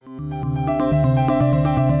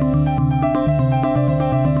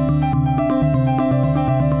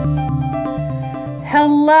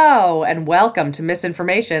and welcome to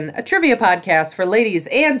Misinformation, a trivia podcast for ladies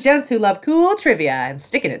and gents who love cool trivia and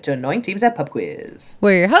sticking it to annoying teams at Pub Quiz.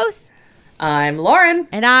 We're your hosts. I'm Lauren.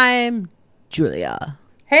 And I'm Julia.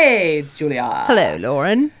 Hey, Julia. Hello,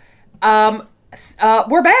 Lauren.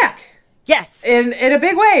 We're back. Yes. In a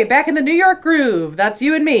big way, back in the New York groove. That's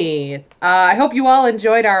you and me. I hope you all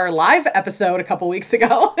enjoyed our live episode a couple weeks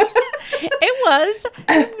ago. It was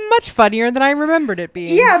much funnier than I remembered it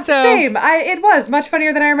being. Yeah, same. It was much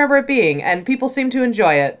funnier than I remember it being, and people seemed to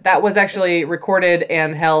enjoy it. That was actually recorded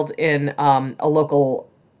and held in a local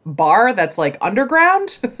bar that's like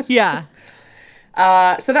underground. Yeah.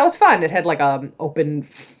 So that was fun. It had like open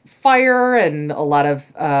fire and a lot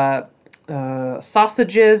of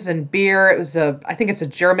sausages and beer. It was I think it's a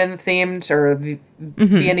German themed or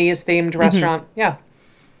Viennese themed restaurant. Yeah.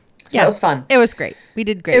 So Yeah, it was fun. It was great. We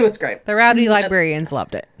did great. It was great. The rowdy librarians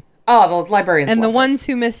loved it. Oh, the librarians And the loved ones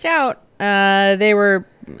who missed out, they were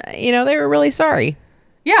really sorry. it.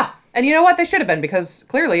 Yeah. And you know what? They should have been, because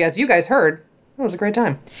clearly, as you guys heard, it was a great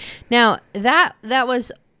time. Now, that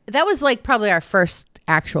was like probably our first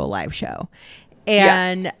actual live show.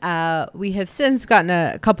 And Yes. We have since gotten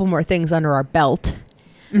a couple more things under our belt,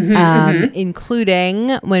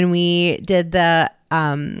 including when we did the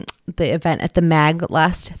event at the MAG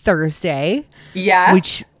last Thursday. Yes.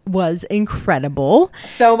 Which was incredible.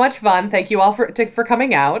 So much fun. Thank you all for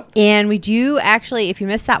coming out. And we do actually, if you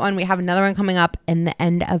missed that one, we have another one coming up in the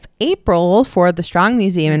end of April for the Strong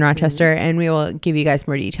Museum in Rochester, and we will give you guys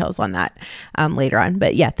more details on that later on.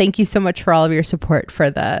 But yeah, thank you so much for all of your support for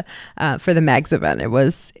the MAGS event. It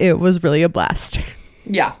was really a blast.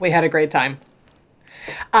 Yeah, we had a great time.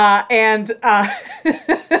 And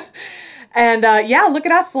yeah, look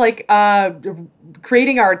at us, like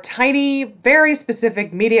creating our tiny, very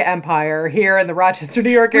specific media empire here in the Rochester,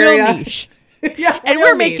 New York area. Real niche. Yeah, And real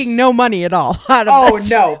we're niche. making no money at all out of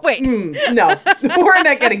this. No. Wait. No. We're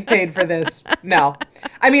not getting paid for this. No.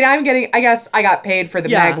 I mean, I guess I got paid for the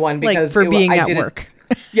MAG one because like for being I at didn't, work.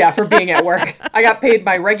 Yeah, for being at work. I got paid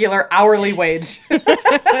my regular hourly wage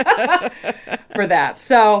for that.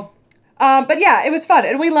 So, but yeah, it was fun.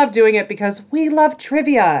 And we love doing it because we love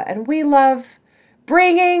trivia and we love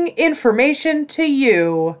bringing information to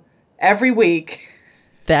you every week.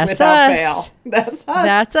 That's without us. fail. That's us.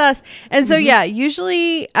 That's us. And so, yeah,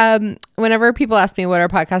 usually whenever people ask me what our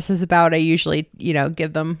podcast is about, I usually,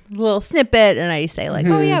 give them a little snippet and I say like,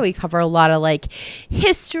 oh yeah, we cover a lot of like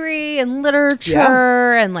history and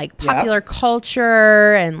literature and like popular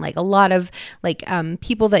culture and like a lot of like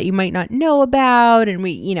people that you might not know about. And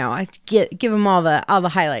we, I give them all the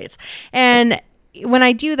highlights. And when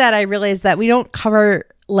I do that, I realize that we don't cover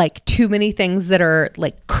like too many things that are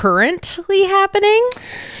like currently happening.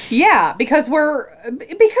 Yeah, because we're in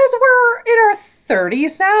our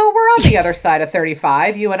 30s now. We're on the other side of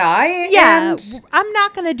 35, you and I. Yeah, and I'm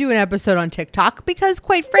not going to do an episode on TikTok because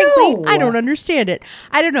quite frankly, No. I don't understand it.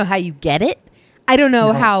 I don't know how you get it. I don't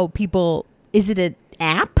know how people, is it an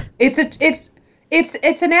app? It's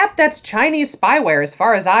an app that's Chinese spyware as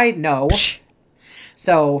far as I know.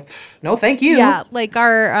 So, no thank you. Yeah, like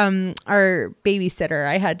our babysitter,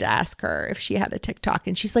 I had to ask her if she had a TikTok,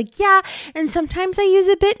 and she's like, yeah, and sometimes I use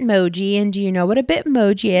a Bitmoji, and do you know what a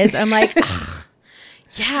Bitmoji is? I'm like,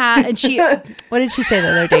 yeah, and what did she say the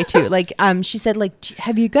other day too? Like, she said, like,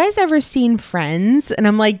 have you guys ever seen Friends? And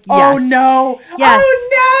I'm like, yes. Oh no. Yes.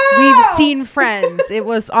 Oh no. We've seen Friends. It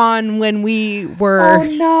was on when we were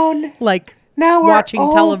like now watching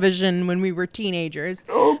television when we were teenagers.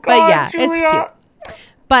 Oh God, but yeah, Julia. it's cute.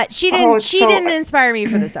 But she didn't. She didn't inspire me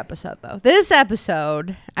for this episode, though. This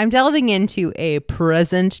episode, I'm delving into a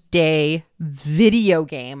present day video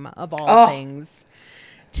game of all things.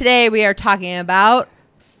 Today, we are talking about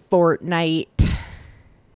Fortnite.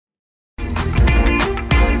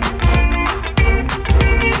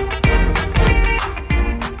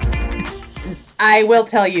 I will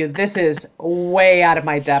tell you, this is way out of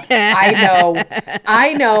my depth.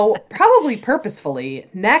 I know, probably purposefully,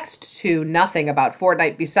 next to nothing about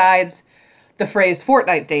Fortnite besides the phrase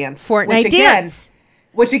Fortnite dance.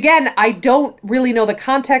 Which again, I don't really know the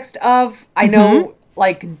context of. I know,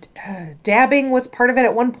 like, dabbing was part of it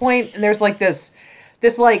at one point, and there's like this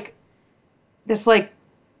I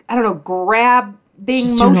don't know, grab being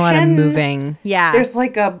Just motion. doing a lot of moving. Yeah. There's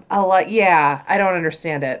like a lot. Yeah. I don't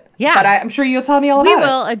understand it. Yeah. But I'm sure you'll tell me all about We it.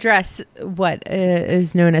 will address what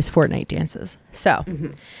is known as Fortnite dances. So,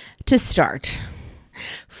 to start,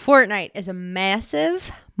 Fortnite is a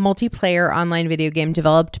massive multiplayer online video game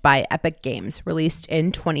developed by Epic Games, released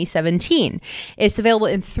in 2017. It's available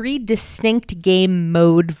in 3 distinct game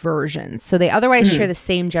mode versions. So they otherwise share the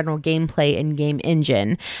same general gameplay and game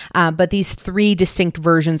engine. But these 3 distinct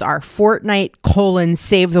versions are Fortnite: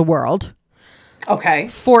 Save the World. Okay.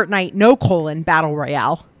 Fortnite: Battle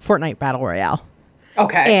Royale. Fortnite Battle Royale.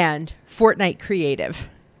 Okay. And Fortnite Creative.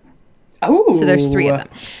 Oh. So there's 3 of them.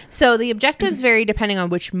 So the objectives vary depending on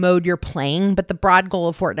which mode you're playing, but the broad goal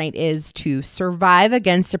of Fortnite is to survive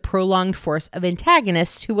against a prolonged force of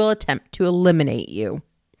antagonists who will attempt to eliminate you.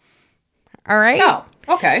 All right? Oh,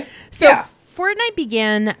 okay. So yeah. Fortnite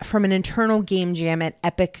began from an internal game jam at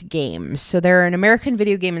Epic Games. So they're an American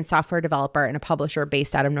video game and software developer and a publisher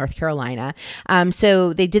based out of North Carolina.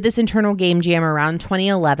 So they did this internal game jam around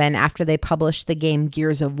 2011 after they published the game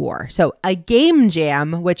Gears of War. So a game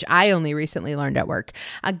jam, which I only recently learned at work,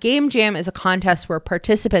 a game jam is a contest where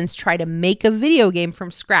participants try to make a video game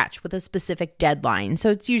from scratch with a specific deadline. So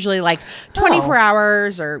it's usually like 24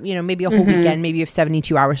 hours or, maybe a whole weekend. Maybe you have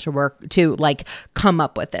 72 hours to work to like come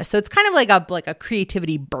up with this. So it's kind of like a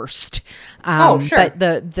creativity burst. Sure. But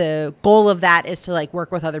the goal of that is to like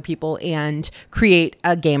work with other people and create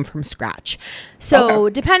a game from scratch. So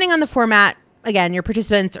depending on the format, again, your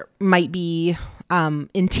participants might be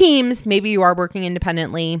in teams. Maybe you are working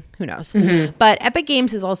independently. Who knows? But Epic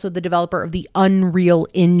Games is also the developer of the Unreal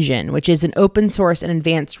Engine, which is an open source and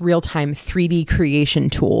advanced real-time 3D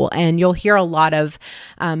creation tool. And you'll hear a lot of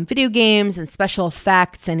video games and special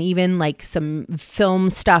effects and even like some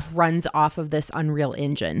film stuff runs off of this Unreal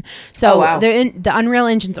Engine. So the Unreal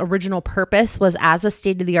Engine's original purpose was as a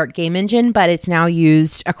state-of-the-art game engine, but it's now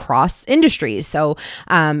used across industries. So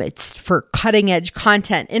it's for cutting-edge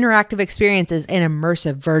content, interactive experiences, and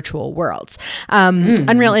immersive virtual worlds.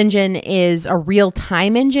 Unreal Engine is a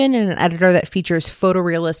real-time engine and an editor that features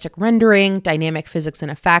photorealistic rendering, dynamic physics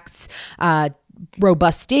and effects,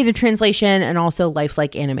 robust data translation, and also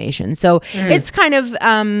lifelike animation. So it's kind of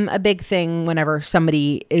a big thing whenever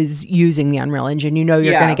somebody is using the Unreal Engine. You're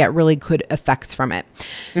going to get really good effects from it.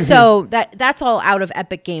 So that's all out of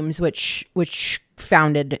Epic Games, which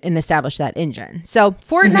founded and established that engine. So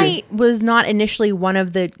Fortnite was not initially one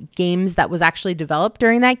of the games that was actually developed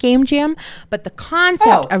during that game jam, but the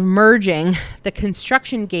concept of merging the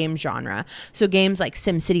construction game genre, so games like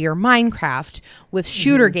SimCity or Minecraft, with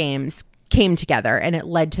shooter games came together, and it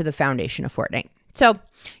led to the foundation of Fortnite. So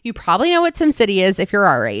you probably know what SimCity is if you're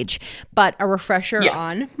our age, but a refresher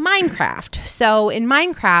on Minecraft. So in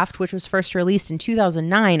Minecraft, which was first released in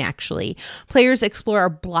 2009, actually, players explore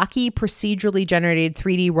a blocky, procedurally generated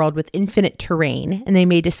 3D world with infinite terrain, and they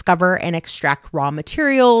may discover and extract raw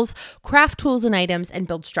materials, craft tools and items, and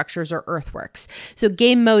build structures or earthworks. So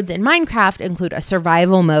game modes in Minecraft include a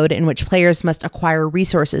survival mode in which players must acquire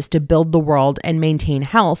resources to build the world and maintain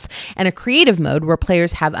health, and a creative mode where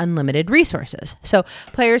players have unlimited resources. So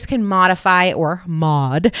players can modify or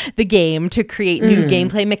mod the game to create new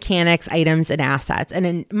gameplay mechanics, items, and assets. And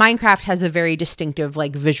in Minecraft has a very distinctive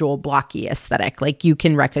like visual blocky aesthetic. Like you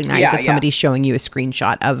can recognize if somebody's showing you a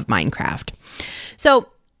screenshot of Minecraft. So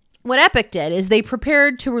what Epic did is they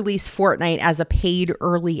prepared to release Fortnite as a paid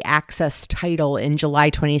early access title in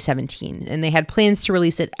July 2017. And they had plans to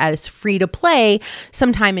release it as free to play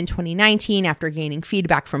sometime in 2019 after gaining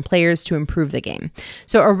feedback from players to improve the game.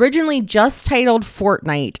 So originally just titled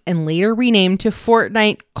Fortnite and later renamed to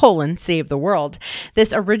Fortnite: Save the World.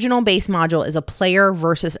 This original base module is a player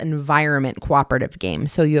versus environment cooperative game.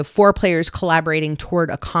 So you have 4 players collaborating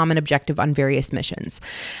toward a common objective on various missions.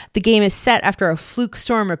 The game is set after a fluke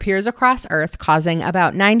storm appears across Earth, causing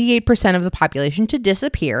about 98% of the population to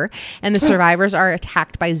disappear, and the survivors are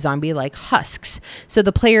attacked by zombie-like husks. So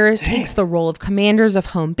the player takes the role of commanders of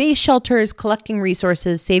home base shelters, collecting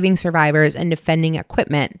resources, saving survivors, and defending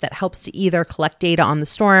equipment that helps to either collect data on the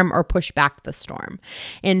storm or push back the storm.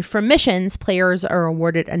 And for missions, players are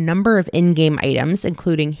awarded a number of in-game items,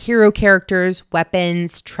 including hero characters,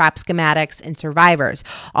 weapons, trap schematics, and survivors,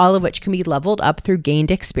 all of which can be leveled up through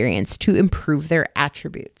gained experience to improve their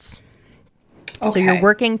attributes. So you're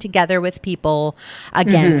working together with people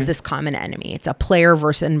against this common enemy. It's a player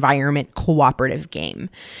versus environment cooperative game.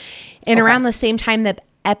 And around the same time that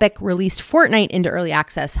Epic released Fortnite into early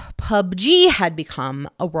access, PUBG had become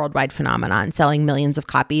a worldwide phenomenon, selling millions of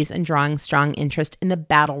copies and drawing strong interest in the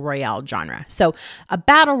battle royale genre. So a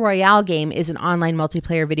battle royale game is an online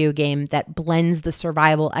multiplayer video game that blends the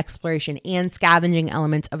survival, exploration, and scavenging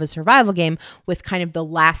elements of a survival game with kind of the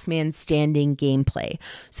last man standing gameplay.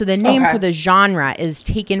 So the name for the genre is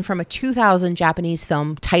taken from a 2000 Japanese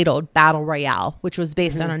film titled Battle Royale, which was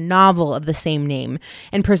based on a novel of the same name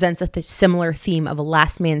and presents a similar theme of a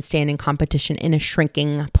last man standing competition in a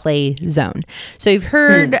shrinking play zone. So you've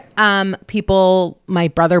heard people, my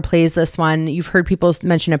brother plays this one. You've heard people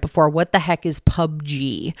mention it before. What the heck is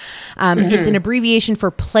PUBG? It's an abbreviation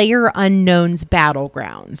for Player Unknown's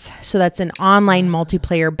Battlegrounds. So that's an online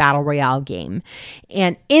multiplayer battle royale game.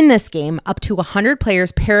 And in this game, up to 100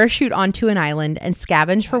 players parachute onto an island and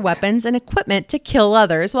scavenge for weapons and equipment to kill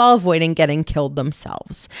others while avoiding getting killed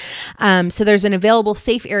themselves. So there's an available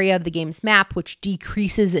safe area of the game's map, which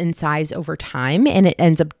decreases in size over time, and it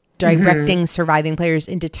ends up directing surviving players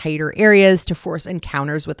into tighter areas to force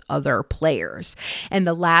encounters with other players. And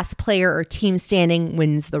the last player or team standing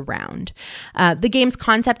wins the round. The game's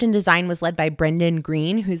concept and design was led by Brendan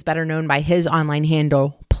Green, who's better known by his online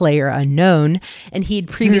handle Player Unknown, and he'd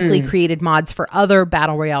previously created mods for other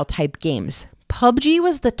battle royale type games. PUBG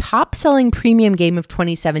was the top-selling premium game of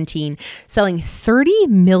 2017, selling 30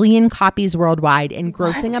 million copies worldwide and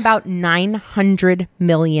grossing about $900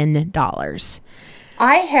 million.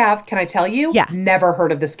 I have, can I tell you? Yeah. Never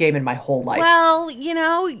heard of this game in my whole life. Well, you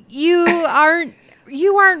know, you aren't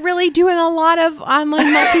really doing a lot of online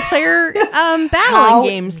multiplayer battling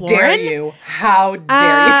games, Lauren. How dare you? How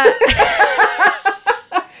dare you?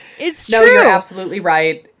 It's true. No, you're absolutely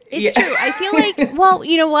right. It's true. I feel like, well,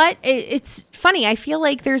 you know what? It's funny. I feel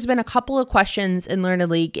like there's been a couple of questions in Learn a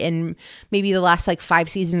League in maybe the last like 5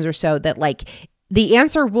 seasons or so that like the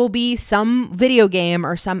answer will be some video game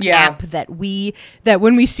or some app that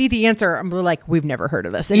when we see the answer, we're like, we've never heard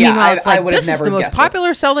of this. And meanwhile, it's like, this is the most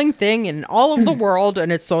popular selling thing in all of the world,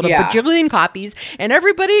 and it's sold a bajillion copies, and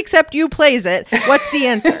everybody except you plays it. What's the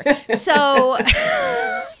answer? So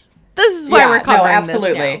this is why we're covering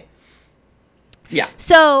this now. Yeah.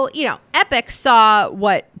 So, you know, Epic saw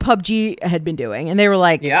what PUBG had been doing, and they were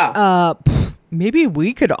like, maybe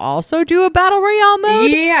we could also do a battle royale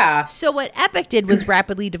mode. Yeah. So what Epic did was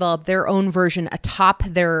rapidly develop their own version atop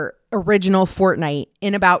their original Fortnite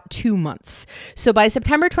in about 2 months. So by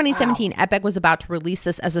September 2017, Epic was about to release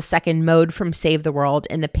this as a second mode from Save the World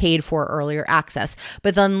in the paid for earlier access,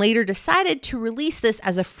 but then later decided to release this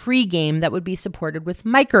as a free game that would be supported with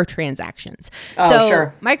microtransactions.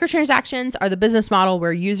 Microtransactions are the business model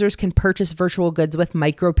where users can purchase virtual goods with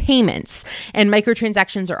micropayments, and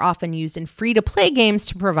microtransactions are often used in free-to-play games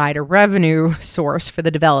to provide a revenue source for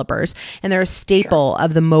the developers, and they're a staple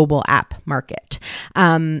of the mobile app market.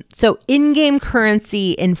 So in-game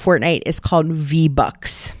currency in Fortnite is called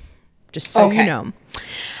V-Bucks, just so you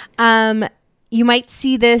know. You might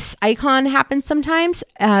see this icon happen sometimes.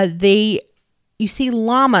 You see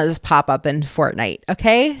llamas pop up in Fortnite,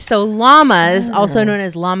 okay? So llamas, also known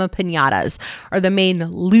as llama piñatas, are the main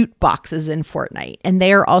loot boxes in Fortnite, and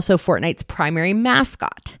they are also Fortnite's primary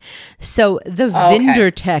mascot. So the Vendor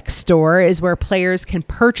Tech store is where players can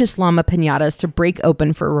purchase llama piñatas to break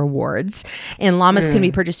open for rewards, and llamas can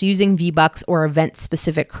be purchased using V-Bucks or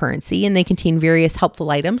event-specific currency, and they contain various helpful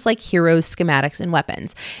items like heroes, schematics, and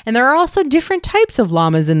weapons. And there are also different types of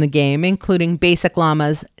llamas in the game, including basic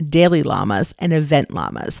llamas, daily llamas, and event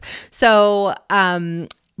llamas. So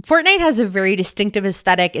Fortnite has a very distinctive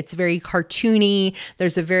aesthetic. It's very cartoony.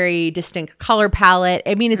 There's a very distinct color palette.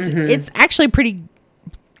 I mean, it's actually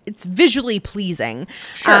it's visually pleasing.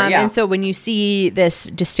 And so when you see this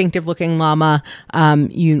distinctive looking llama,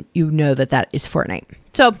 you know that is Fortnite.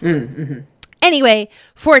 So anyway,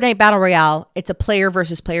 Fortnite Battle Royale, it's a player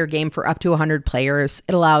versus player game for up to 100 players.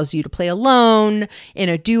 It allows you to play alone, in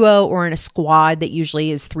a duo, or in a squad that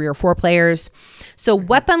usually is 3 or 4 players. So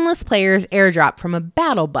weaponless players airdrop from a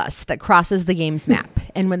battle bus that crosses the game's map.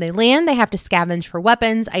 And when they land, they have to scavenge for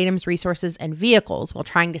weapons, items, resources, and vehicles while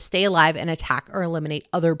trying to stay alive and attack or eliminate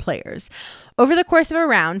other players. Over the course of a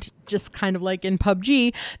round, just kind of like in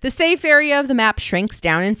PUBG, the safe area of the map shrinks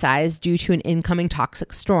down in size due to an incoming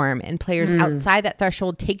toxic storm, and players outside that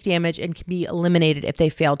threshold take damage and can be eliminated if they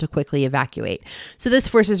fail to quickly evacuate. So this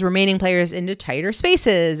forces remaining players into tighter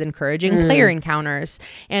spaces, encouraging player encounters,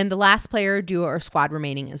 and the last player, duo, or squad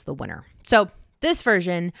remaining is the winner. So this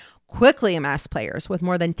version quickly amassed players with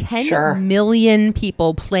more than 10 million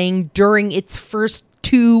people playing during its first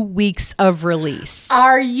 2 weeks of release.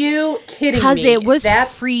 Are you kidding me? Because it was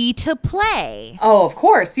free to play. Oh, of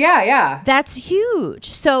course. Yeah. That's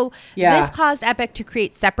huge. So this caused Epic to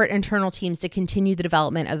create separate internal teams to continue the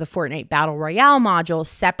development of the Fortnite Battle Royale module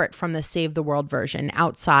separate from the Save the World version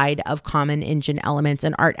outside of common engine elements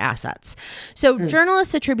and art assets. So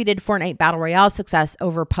journalists attributed Fortnite Battle Royale's success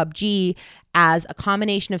over PUBG as a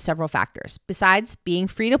combination of several factors. Besides being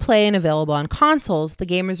free to play and available on consoles, the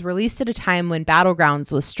game was released at a time when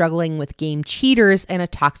Battlegrounds was struggling with game cheaters and a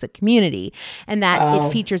toxic community, and that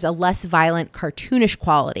it features a less violent, cartoonish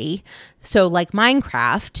quality. So like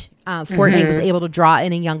Minecraft, Fortnite was able to draw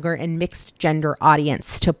in a younger and mixed gender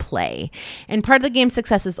audience to play. And part of the game's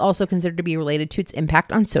success is also considered to be related to its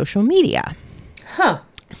impact on social media.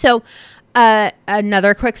 So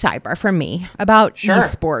another quick sidebar from me about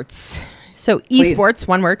esports. So esports,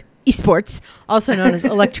 one word, esports, also known as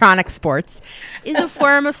electronic sports, is a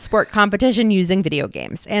form of sport competition using video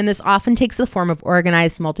games. And this often takes the form of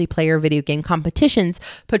organized multiplayer video game competitions,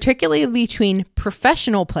 particularly between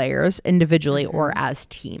professional players individually or as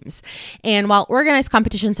teams. And while organized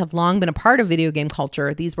competitions have long been a part of video game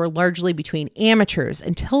culture, these were largely between amateurs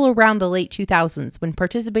until around the late 2000s, when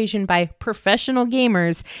participation by professional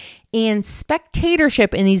gamers and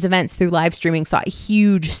spectatorship in these events through live streaming saw a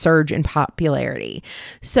huge surge in popularity.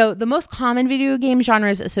 So the most common video game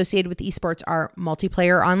genres associated with esports are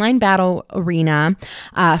multiplayer online battle arena,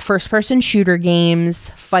 first-person shooter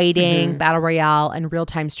games, fighting, battle royale, and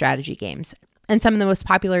real-time strategy games. And some of the most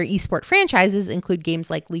popular esport franchises include games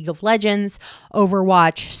like League of Legends,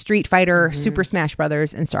 Overwatch, Street Fighter, Super Smash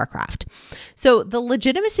Brothers, and StarCraft. So the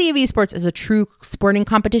legitimacy of esports as a true sporting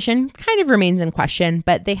competition kind of remains in question,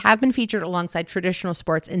 but they have been featured alongside traditional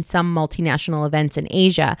sports in some multinational events in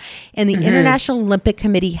Asia. And the International Olympic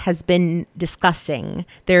Committee has been discussing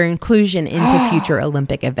their inclusion into future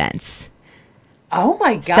Olympic events. Oh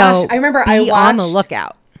my gosh. So I remember be on the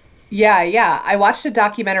lookout. Yeah. I watched a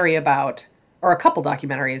documentary or a couple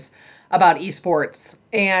documentaries about esports,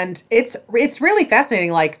 and it's really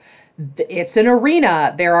fascinating. Like, it's an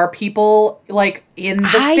arena. There are people like in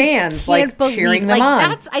the stands, like cheering them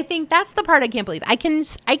on. I think that's the part I can't believe. I can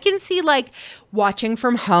see like watching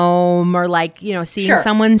from home, or like, you know, seeing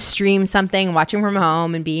someone stream something, watching from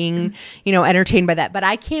home and being, you know, entertained by that. But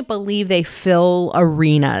I can't believe they fill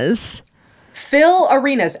arenas.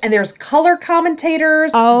 And there's color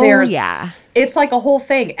commentators. It's like a whole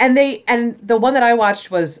thing. And the one that I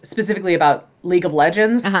watched was specifically about League of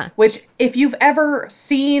Legends, which, if you've ever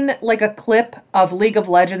seen like a clip of League of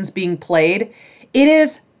Legends being played, it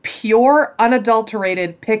is pure,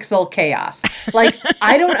 unadulterated pixel chaos. Like,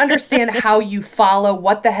 I don't understand how you follow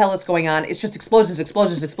what the hell is going on. It's just explosions.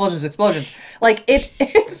 Like, it's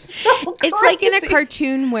so crazy. It's like in a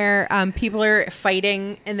cartoon where people are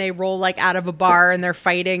fighting and they roll like out of a bar and they're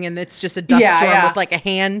fighting, and it's just a dust storm with like a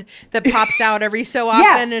hand that pops out every so often.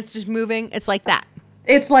 And it's just moving. It's like that.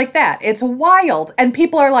 It's wild. And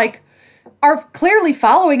people are clearly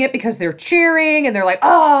following it because they're cheering and they're like,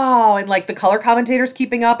 oh, and like the color commentators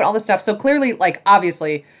keeping up and all this stuff. So clearly, like,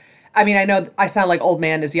 obviously, I mean, I know I sound like old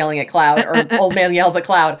man is yelling at cloud, or old man yells at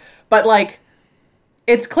cloud, but like,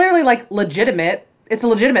 it's clearly like legitimate. It's a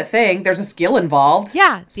legitimate thing. There's a skill involved.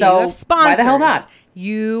 Yeah. So why the hell not?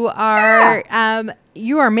 You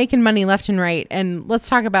are making money left and right. And let's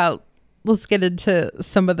get into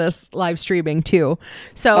some of this live streaming too.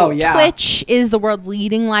 So Twitch is the world's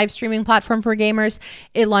leading live streaming platform for gamers.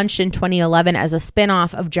 It launched in 2011 as a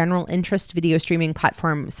spin-off of general interest video streaming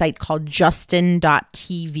platform site called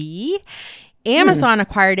Justin.tv. Amazon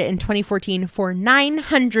acquired it in 2014 for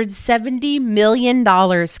 $970 million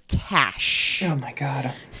cash. Oh my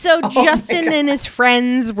God. So Justin and his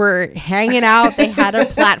friends were hanging out. They had a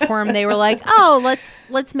platform. They were like, oh,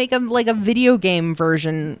 let's make a video game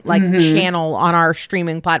version, channel on our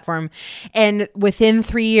streaming platform. And within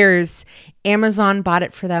 3 years, Amazon bought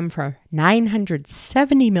it for them for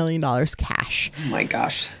 $970 million cash. Oh my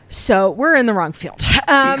gosh. So we're in the wrong field.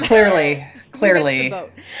 Clearly.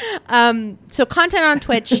 So content on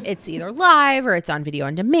Twitch, it's either live or it's on video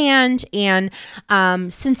on demand. And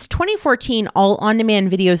since 2014, all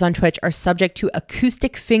on-demand videos on Twitch are subject to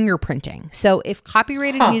acoustic fingerprinting. So if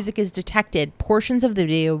copyrighted music is detected, portions of the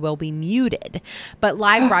video will be muted. But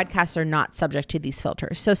live broadcasts are not subject to these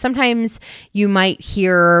filters. So sometimes you might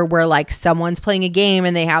hear where like someone's playing a game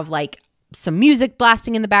and they have like some music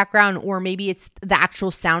blasting in the background, or maybe it's the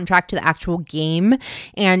actual soundtrack to the actual game.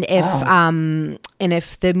 And if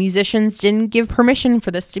the musicians didn't give permission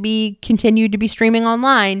for this to be continued to be streaming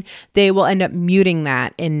online, they will end up muting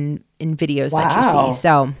that in videos that you see.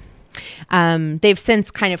 So They've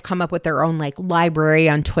since kind of come up with their own like library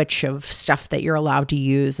on Twitch of stuff that you're allowed to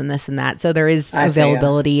use and this and that. So there is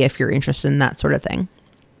availability if you're interested in that sort of thing.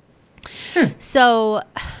 So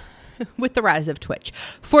with the rise of Twitch,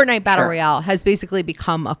 Fortnite Battle Royale has basically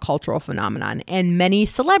become a cultural phenomenon, and many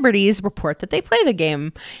celebrities report that they play the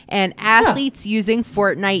game, and athletes using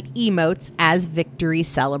Fortnite emotes as victory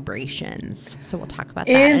celebrations. So we'll talk about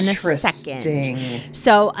that in a second.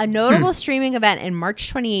 So a notable streaming event in March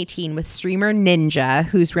 2018 with streamer Ninja,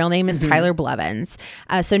 whose real name is Tyler Blevins.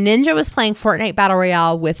 So Ninja was playing Fortnite Battle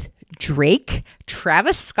Royale with Drake,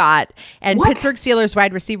 Travis Scott, and Pittsburgh Steelers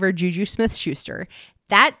wide receiver Juju Smith-Schuster.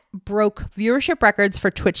 That broke viewership records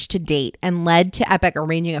for Twitch to date and led to Epic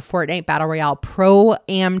arranging a Fortnite Battle Royale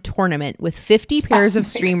Pro-Am tournament with 50 pairs of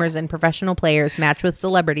streamers and professional players matched with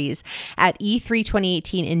celebrities at E3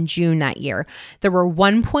 2018 in June that year. There were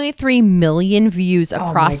 1.3 million views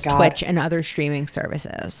across Twitch and other streaming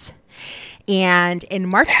services. And in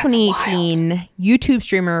March 2018, YouTube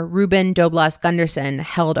streamer Ruben Doblas Gunderson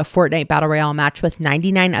held a Fortnite Battle Royale match with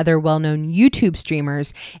 99 other well-known YouTube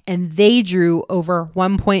streamers, and they drew over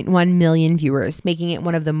 1.1 million viewers, making it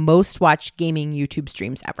one of the most watched gaming YouTube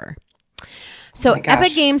streams ever. So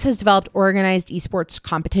Epic Games has developed organized esports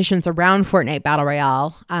competitions around Fortnite Battle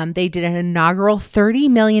Royale. They did an inaugural $30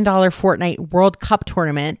 million Fortnite World Cup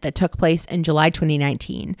tournament that took place in July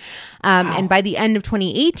 2019. And by the end of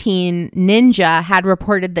 2018, Ninja had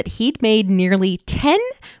reported that he'd made nearly $10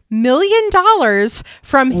 million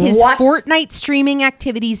from his Fortnite streaming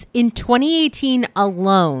activities in 2018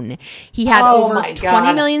 alone. He had over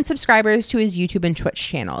 20 million subscribers to his YouTube and Twitch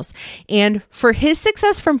channels. And for his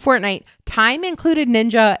success from Fortnite, Time included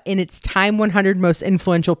Ninja in its Time 100 most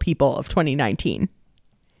influential people of 2019.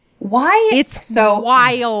 Why? It's so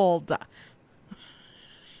wild.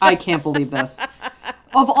 I can't believe this.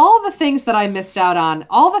 Of all the things that I missed out on,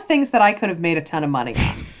 all the things that I could have made a ton of money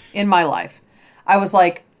on in my life, I was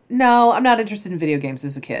like, no, I'm not interested in video games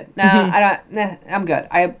as a kid. No, I'm good.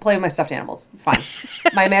 I play with my stuffed animals. Fine.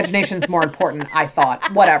 My imagination's more important, I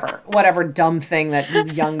thought. Whatever dumb thing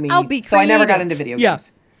that young me. I'll be creative. So I never got into video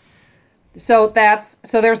games. So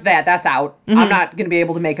there's that. That's out. I'm not going to be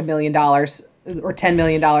able to make $1 million or $10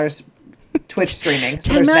 million Twitch streaming.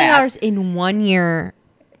 So $10 million in 1 year,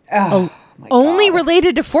 only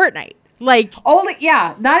related to Fortnite. Like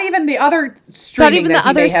not even the other streaming. Not even the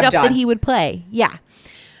other stuff that he would play. Yeah.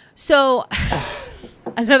 So,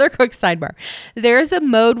 another quick sidebar. There's a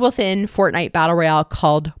mode within Fortnite Battle Royale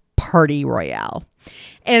called Party Royale.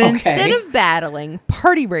 And instead of battling,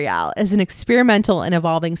 Party Royale is an experimental and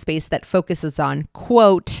evolving space that focuses on,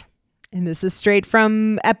 quote, and this is straight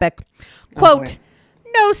from Epic, quote,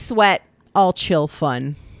 no sweat, all chill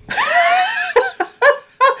fun. Which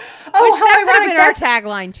that could have been our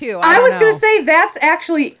tagline, too. I was going to say, that's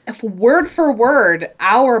actually word for word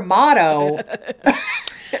our motto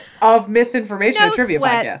of Misinformation and Trivia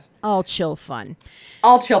Podcast. All chill fun.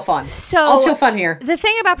 All chill fun. So all chill fun here. The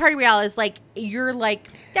thing about Party Royale is you're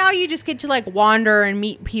now you just get to wander and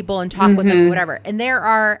meet people and talk with them, whatever. And there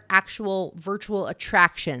are actual virtual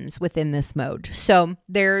attractions within this mode. So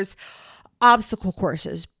there's obstacle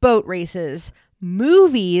courses, boat races,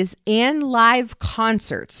 movies, and live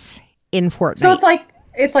concerts in Fortnite. So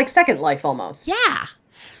it's like Second Life almost. Yeah.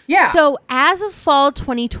 Yeah. So as of fall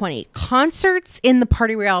 2020, concerts in the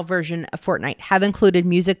Party Royale version of Fortnite have included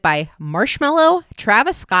music by Marshmello,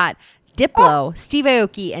 Travis Scott, Diplo, Steve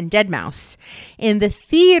Aoki, and Deadmau5. And the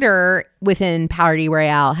theater within Party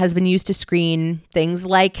Royale has been used to screen things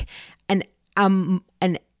like an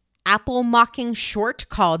Apple mocking short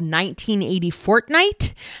called 1980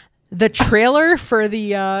 Fortnite, the trailer for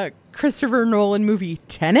the Christopher Nolan movie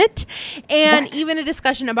Tenet, and even a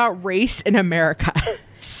discussion about race in America.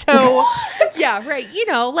 So, yeah, right.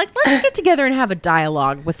 Let's get together and have a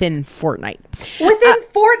dialogue within Fortnite.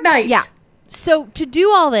 Fortnite? Yeah. So to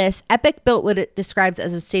do all this, Epic built what it describes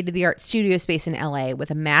as a state-of-the-art studio space in LA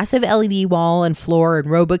with a massive LED wall and floor and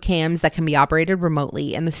robocams that can be operated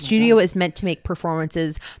remotely. And the studio is meant to make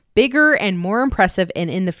performances bigger and more impressive. And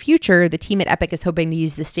in the future, the team at Epic is hoping to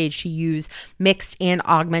use the stage to use mixed and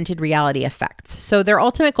augmented reality effects. So their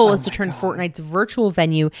ultimate goal is to turn Fortnite's virtual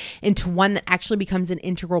venue into one that actually becomes an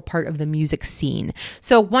integral part of the music scene.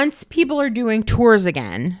 So once people are doing tours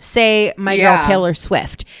again, say my girl Taylor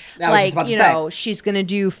Swift, she's going to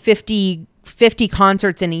do 50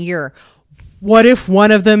 concerts in a year. What if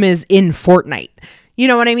one of them is in Fortnite? You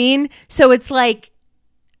know what I mean? So it's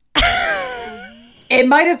it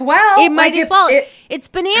might as well. It's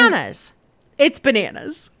bananas. It's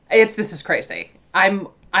bananas. This is crazy. I'm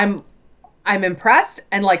impressed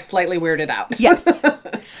and slightly weirded out. Yes.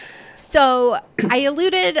 So I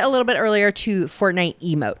alluded a little bit earlier to Fortnite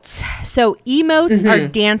emotes. So emotes are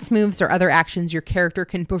dance moves or other actions your character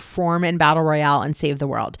can perform in Battle Royale and save the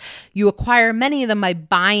world. You acquire many of them by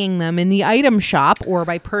buying them in the item shop or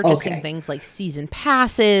by purchasing things like season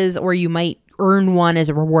passes, or you might earn one as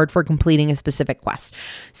a reward for completing a specific quest.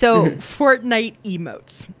 So Fortnite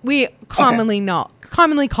emotes, we commonly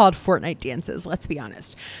called Fortnite dances, let's be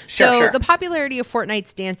honest. Sure. The popularity of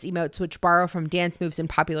Fortnite's dance emotes, which borrow from dance moves in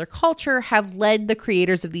popular culture, have led the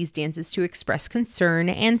creators of these dances to express concern,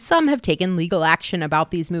 and some have taken legal action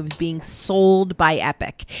about these moves being sold by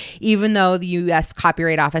Epic, even though the U.S.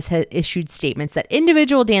 Copyright Office has issued statements that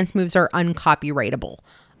individual dance moves are uncopyrightable.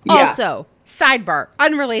 Yeah. Also, sidebar,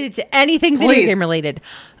 unrelated to anything video game related.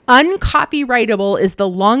 Uncopyrightable is the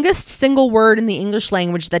longest single word in the English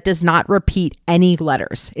language that does not repeat any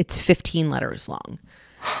letters. It's 15 letters long.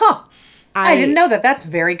 Huh. I didn't know that. That's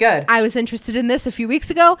very good. I was interested in this a few weeks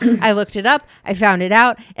ago. I looked it up. I found it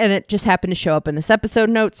out. And it just happened to show up in this episode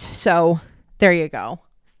notes. So there you go.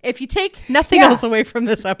 If you take nothing else away from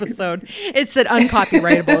this episode, it's that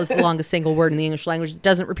uncopyrightable is the longest single word in the English language that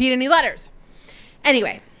doesn't repeat any letters.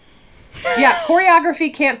 Anyway. Yeah,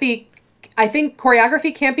 choreography can't be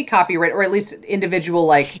copyrighted, or at least individual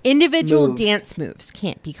moves. Dance moves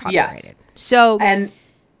can't be copyrighted. Yes. So and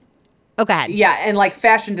go ahead. Yeah, and like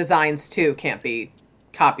fashion designs too can't be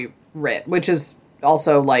copyright, which is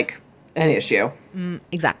also like an issue.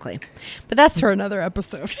 Exactly. But that's for another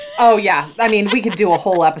episode. Oh yeah. I mean, we could do a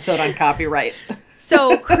whole episode on copyright.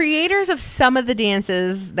 So creators of some of the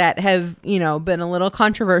dances that have, been a little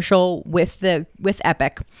controversial with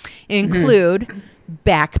Epic include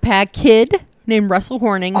Backpack Kid, named Russell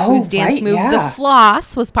Horning, whose dance move, The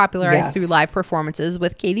Floss, was popularized through live performances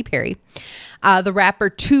with Katy Perry. The rapper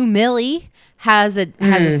 2 Milli has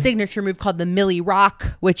a signature move called the Milli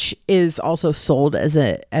Rock, which is also sold as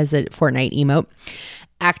a Fortnite emote.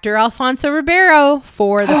 Actor Alfonso Ribeiro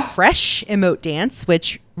for the Fresh emote dance,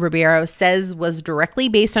 which Ribeiro says was directly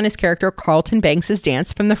based on his character Carlton Banks'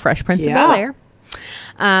 dance from The Fresh Prince of Bel-Air.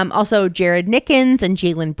 Also, Jared Nickens and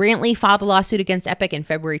Jalen Brantley filed a lawsuit against Epic in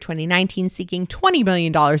February 2019, seeking $20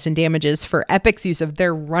 million in damages for Epic's use of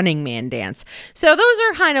their Running Man dance. So those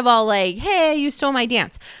are kind of all like, hey, you stole my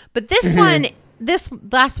dance. But this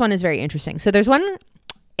last one is very interesting. So there's one,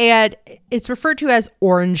 and it's referred to as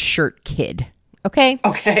Orange Shirt Kid. Okay.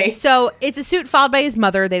 So it's a suit filed by his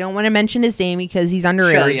mother. They don't want to mention his name because he's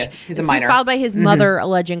underage. Sure, yeah. He's a minor. Suit filed by his mother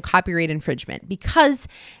alleging copyright infringement because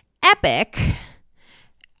Epic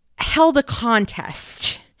held a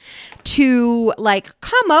contest to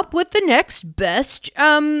come up with the next best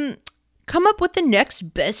Fortnite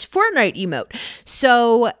emote.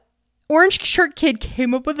 So Orange Shirt Kid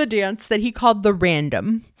came up with a dance that he called the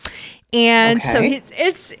Random. And so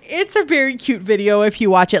it's a very cute video if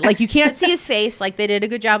you watch it. You can't see his face. They did a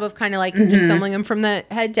good job of kind of just filming him from the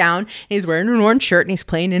head down. And he's wearing an orange shirt and he's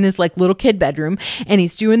playing in his little kid bedroom and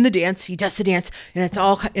he's doing the dance. He does the dance and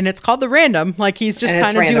it's called the Random. He's just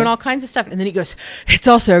kind of doing all kinds of stuff. And then he goes, it's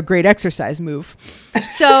also a great exercise move.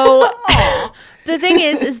 So the thing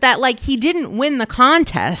is that he didn't win the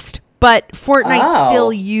contest, but Fortnite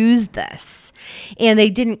still used this. And they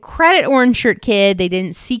didn't credit Orange Shirt Kid. They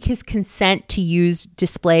didn't seek his consent to use,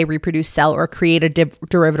 display, reproduce, sell, or create a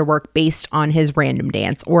derivative work based on his random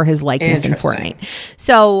dance or his likeness in Fortnite.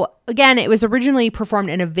 So again, it was originally performed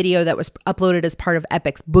in a video that was uploaded as part of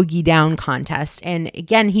Epic's Boogie Down contest. And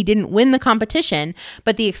again, he didn't win the competition,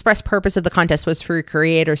 but the express purpose of the contest was for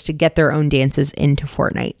creators to get their own dances into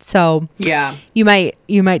Fortnite. So yeah, you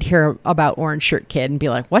might hear about Orange Shirt Kid and be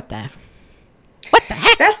like, what the heck?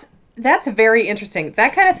 That's very interesting.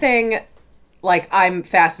 That kind of thing, I'm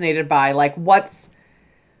fascinated by. What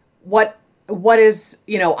is,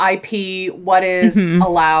 IP, what is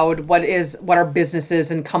allowed, what are businesses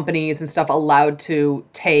and companies and stuff allowed to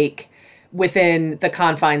take within the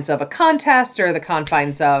confines of a contest or the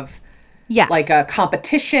confines of a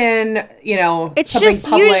competition, it's something just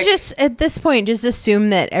public. You just at this point just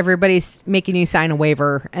assume that everybody's making you sign a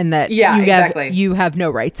waiver and that you have no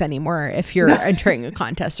rights anymore if you're entering a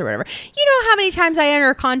contest or whatever. You know how many times I enter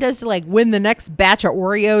a contest to win the next batch of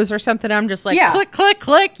Oreos or something? I'm just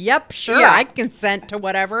click. Yep, sure, I consent to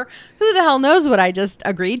whatever. Who the hell knows what I just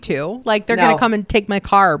agreed to? They're gonna come and take my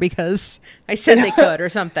car because I said they could or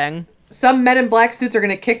something. Some men in black suits are going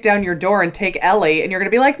to kick down your door and take Ellie, and you're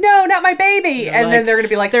going to be like, no, not my baby. And then they're going to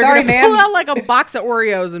be like, sorry, man. Pull out a box of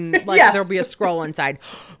Oreos and there'll be a scroll inside.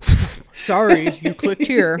 Sorry, you clicked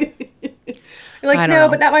here. You're like, no,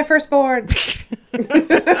 but not my firstborn. So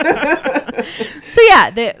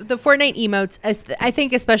yeah, the Fortnite emotes, I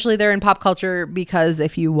think especially they're in pop culture because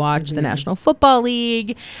if you watch the National Football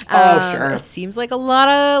League, sure, it seems like a lot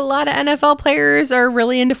of NFL players are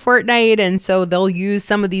really into Fortnite, and so they'll use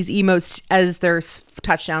some of these emotes as their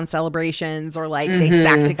touchdown celebrations, or like they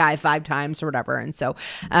sacked a guy 5 times or whatever. And so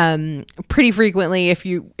pretty frequently, if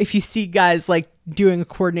you see guys like doing a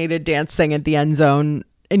coordinated dance thing at the end zone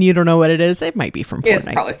and you don't know what it is, it might be from Fortnite.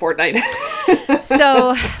 It's probably Fortnite.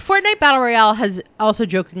 So Fortnite Battle Royale has also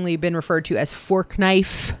jokingly been referred to as Fork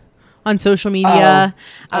Knife on social media,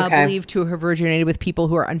 believed to have originated with people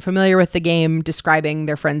who are unfamiliar with the game, describing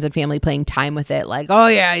their friends and family playing time with it. Like, oh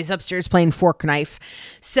yeah, he's upstairs playing Fork Knife.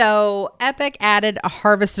 So Epic added a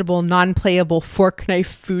harvestable, non-playable Fork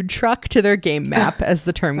Knife food truck to their game map as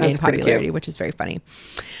the term gained popularity, which is very funny.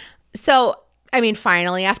 So, I mean,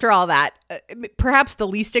 finally, after all that, perhaps the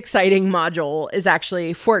least exciting module is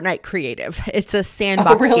actually Fortnite Creative. It's a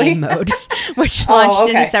sandbox game mode, which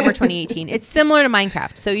launched in December 2018. It's similar to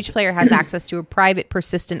Minecraft. So each player has access to a private,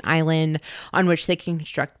 persistent island on which they can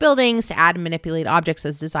construct buildings, add and manipulate objects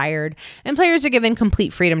as desired. And players are given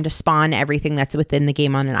complete freedom to spawn everything that's within the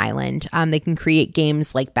game on an island. They can create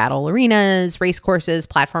games like battle arenas, race courses,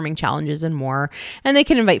 platforming challenges, and more. And they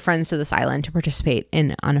can invite friends to this island to participate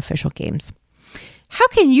in unofficial games. How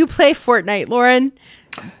can you play Fortnite, Lauren?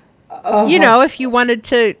 You know, if you wanted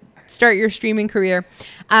to start your streaming career.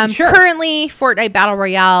 Sure. Currently, Fortnite Battle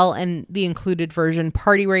Royale and the included version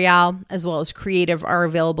Party Royale, as well as Creative, are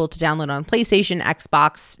available to download on PlayStation,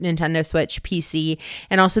 Xbox, Nintendo Switch, PC,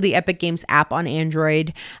 and also the Epic Games app on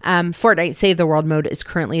Android. Fortnite Save the World mode is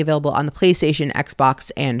currently available on the PlayStation,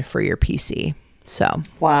 Xbox, and for your PC. So,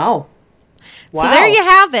 wow. So there you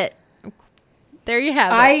have it. There you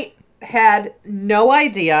have it. I had no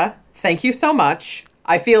idea. Thank you so much.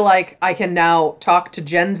 I feel like I can now talk to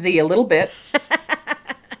Gen Z a little bit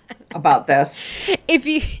about this.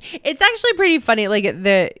 It's actually pretty funny. Like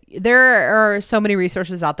there are so many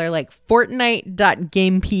resources out there. Like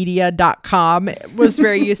Fortnite.gamepedia.com was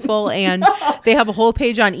very useful, and they have a whole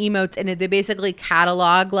page on emotes, and they basically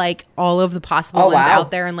catalog like all of the possible ones out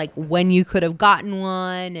there, and like when you could have gotten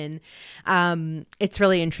one, and it's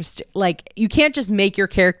really interesting. Like you can't just make your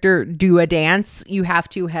character do a dance; you have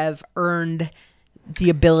to have earned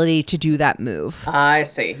the ability to do that move. I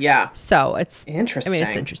see. Yeah. So it's interesting. I mean,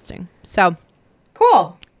 it's interesting. So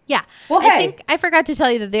cool. Yeah. Well, I think I forgot to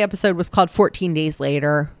tell you that the episode was called 14 Days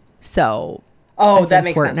Later. So that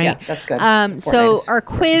makes sense. Yeah, that's good. So our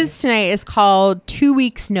quiz tonight is called 2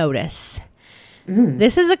 Weeks Notice.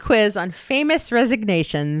 This is a quiz on famous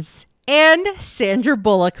resignations and Sandra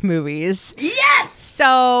Bullock movies. Yes!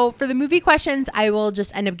 So for the movie questions, I will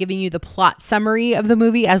just end up giving you the plot summary of the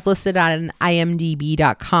movie as listed on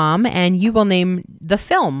imdb.com, and you will name the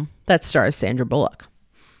film that stars Sandra Bullock.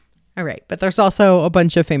 All right. But there's also a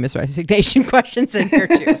bunch of famous resignation questions in here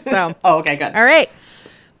too. So, okay, good. All right.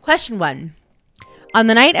 Question 1. On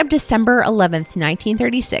the night of December 11th,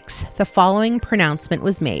 1936, the following pronouncement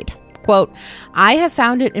was made. Quote, I have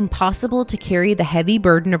found it impossible to carry the heavy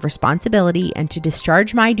burden of responsibility and to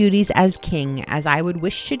discharge my duties as king as I would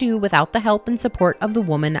wish to do without the help and support of the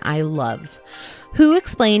woman I love. Who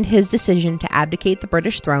explained his decision to abdicate the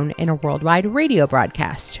British throne in a worldwide radio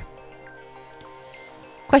broadcast?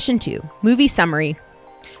 Question 2. Movie summary.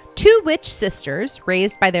 2 witch sisters,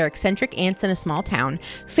 raised by their eccentric aunts in a small town,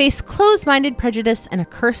 face closed-minded prejudice and a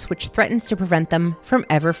curse which threatens to prevent them from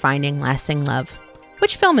ever finding lasting love.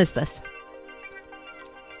 Which film is this?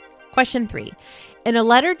 Question 3. In a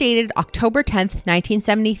letter dated October 10th,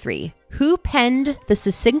 1973, who penned the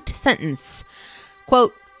succinct sentence,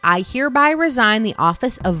 quote, I hereby resign the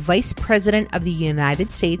office of Vice President of the United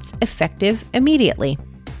States effective immediately.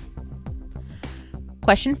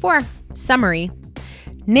 Question 4. Summary.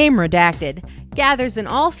 Name redacted. Gathers an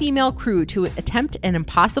all-female crew to attempt an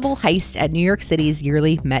impossible heist at New York City's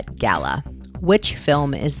yearly Met Gala. Which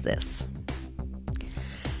film is this?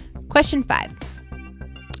 Question 5.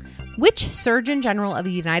 Which Surgeon General of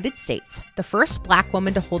the United States, the first black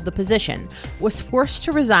woman to hold the position, was forced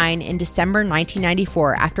to resign in December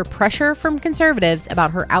 1994 after pressure from conservatives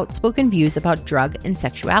about her outspoken views about drug and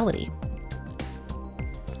sexuality?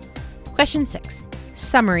 Question 6.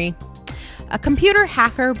 Summary. A computer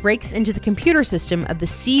hacker breaks into the computer system of the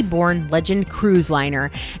Seabourn Legend cruise liner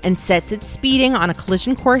and sets it speeding on a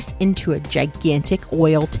collision course into a gigantic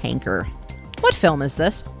oil tanker. What film is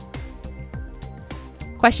this?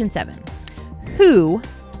 Question 7. Who,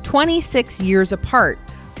 26 years apart,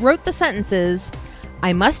 wrote the sentences,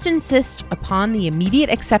 I must insist upon the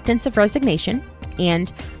immediate acceptance of resignation,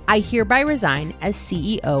 and I hereby resign as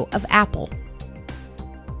CEO of Apple?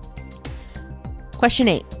 Question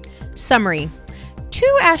 8. Summary. 2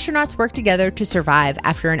 astronauts work together to survive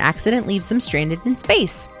after an accident leaves them stranded in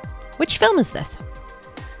space. Which film is this?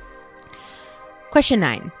 Question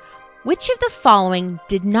 9. Which of the following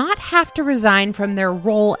did not have to resign from their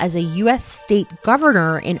role as a U.S. state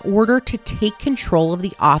governor in order to take control of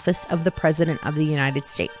the office of the President of the United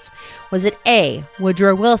States? Was it A,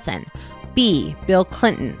 Woodrow Wilson, B, Bill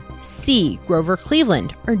Clinton, C, Grover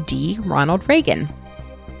Cleveland, or D, Ronald Reagan?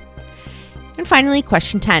 And finally,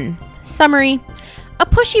 question 10. Summary. A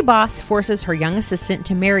pushy boss forces her young assistant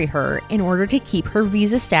to marry her in order to keep her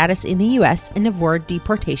visa status in the U.S. and avoid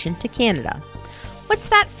deportation to Canada. What's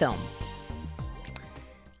that film?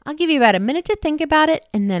 I'll give you about a minute to think about it,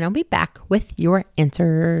 and then I'll be back with your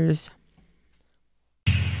answers.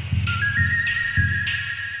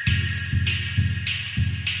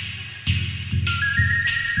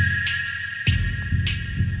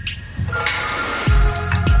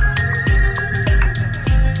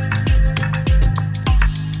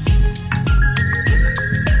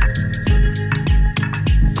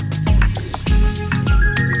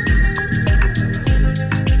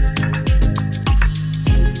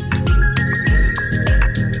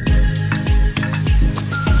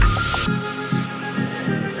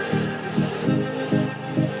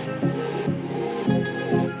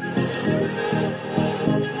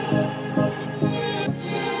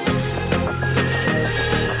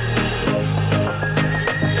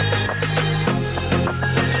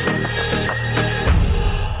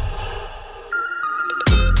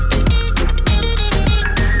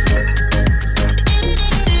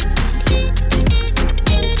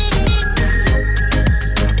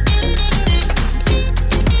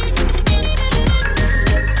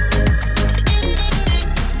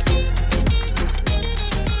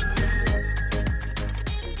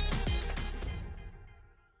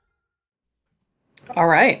 All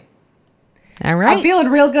right. All right. I'm feeling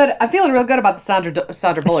real good. I'm feeling real good about the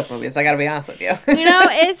Sandra Bullock movies. I got to be honest with you. You know,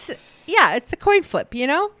 it's a coin flip, you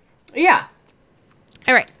know? Yeah.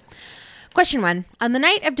 All right. Question 1. On the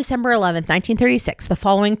night of December 11th, 1936, the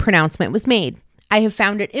following pronouncement was made. I have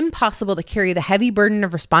found it impossible to carry the heavy burden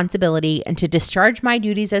of responsibility and to discharge my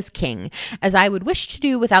duties as king, as I would wish to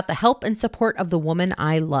do without the help and support of the woman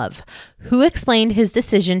I love. Who explained his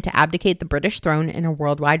decision to abdicate the British throne in a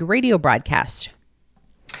worldwide radio broadcast?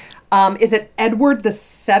 Is it Edward the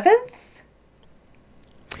Seventh?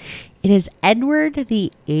 It is Edward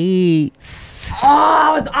the Eighth. Oh,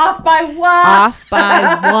 I was off by one. Off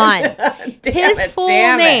by one. His full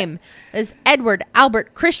damn it. name is Edward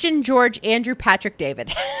Albert Christian George Andrew Patrick David.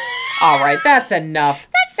 All right, that's enough.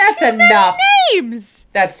 That's too enough. Many names.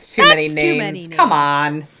 That's too many That's names. too many names. Come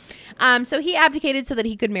on. So he abdicated so that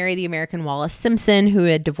he could marry the American Wallace Simpson, who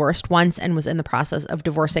had divorced once and was in the process of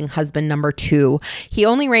divorcing husband number 2. He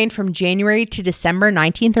only reigned from January to December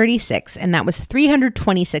 1936, and that was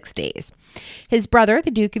 326 days. His brother, the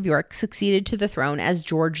Duke of York, succeeded to the throne as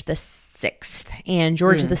George VI, and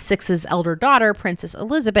George VI's elder daughter, Princess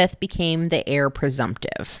Elizabeth, became the heir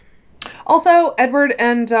presumptive. Also, Edward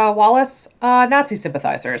and Wallace, Nazi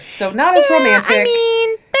sympathizers, so not as romantic. I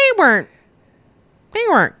mean, they weren't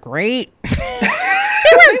great. They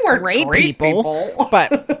weren't great people.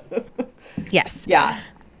 But yes. Yeah.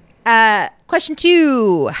 Question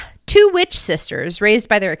 2. 2 witch sisters raised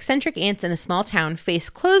by their eccentric aunts in a small town face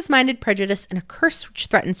closed-minded prejudice and a curse which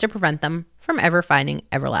threatens to prevent them from ever finding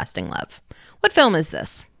everlasting love. What film is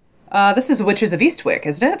this? This is Witches of Eastwick,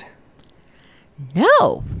 isn't it?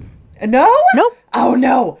 No. No? Nope. Oh,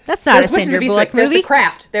 no. That's not There's a Witches Sandra of Bullock Eastwick. There's movie. The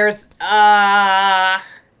Craft. There's,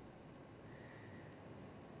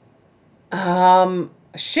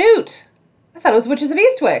 shoot. I thought it was Witches of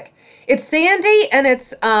Eastwick. It's Sandy and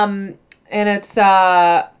it's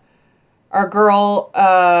our girl,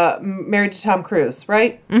 married to Tom Cruise,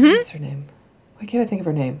 right? Mm-hmm. What's her name? Why can't I think of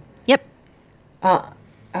her name? Yep.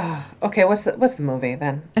 Okay, what's the movie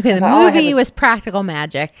then? Okay, the movie was Practical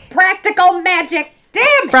Magic. Practical Magic. Damn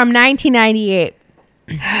it. From 1998.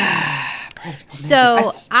 So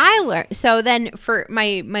Magic. I learned. So then, for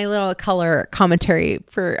my little color commentary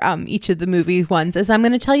for each of the movie ones, is I'm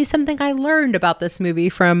going to tell you something I learned about this movie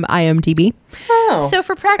from IMDb. Oh, So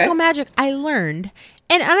for Practical okay. Magic, I learned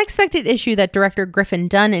an unexpected issue that director Griffin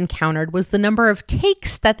Dunn encountered was the number of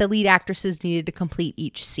takes that the lead actresses needed to complete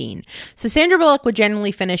each scene. So Sandra Bullock would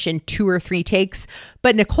generally finish in 2 or 3 takes,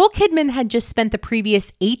 but Nicole Kidman had just spent the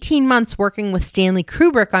previous 18 months working with Stanley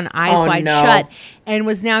Kubrick on Eyes Wide Shut and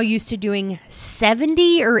was now used to doing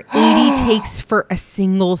 70 or 80 takes for a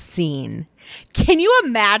single scene. Can you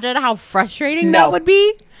imagine how frustrating that would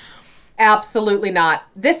be? Absolutely not.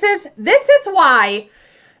 This is why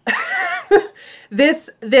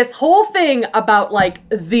this whole thing about like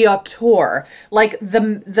the auteur, like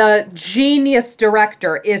the genius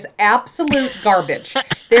director is absolute garbage.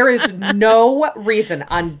 There is no reason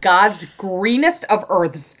on God's greenest of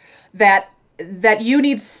earths that you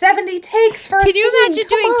need 70 takes for a scene. Can you imagine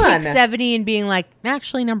doing on. take 70 and being like,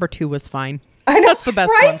 actually, number 2 was fine. I know, That's the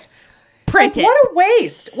best right? one. Print it. What a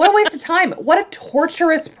waste. What a waste of time. What a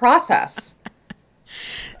torturous process.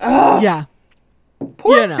 Yeah.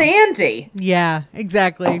 Poor Sandy. Yeah,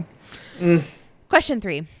 exactly. Question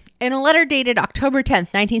 3. In a letter dated October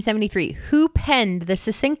 10th, 1973, who penned the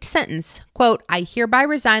succinct sentence, quote, I hereby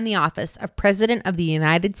resign the office of President of the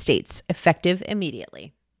United States, effective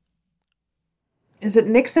immediately? Is it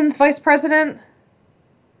Nixon's vice president?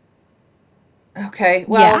 Okay,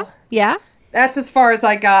 well. Yeah. That's as far as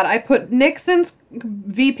I got. I put Nixon's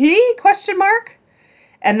VP, question mark.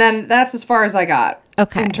 And then that's as far as I got.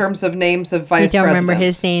 Okay. In terms of names of vice presidents. You don't remember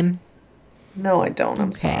his name? No, I don't.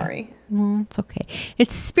 I'm sorry. Well, it's okay.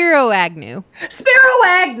 It's Spiro Agnew. Spiro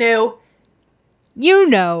Agnew! You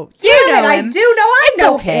know. Damn know it, him. I do know. I It's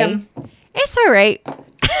know okay. him. It's all right.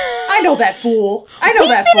 I know that fool. I know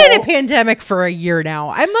that He's fool. been in a pandemic for a year now.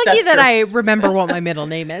 I'm lucky That's that true. I remember what my middle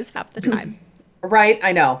name is half the time. Right?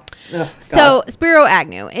 I know. Ugh, So, Spiro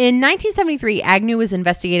Agnew. In 1973, Agnew was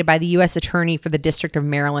investigated by the U.S. Attorney for the District of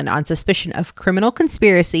Maryland on suspicion of criminal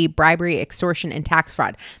conspiracy, bribery, extortion, and tax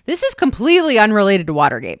fraud. This is completely unrelated to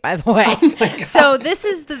Watergate, by the way. Oh my God. So, this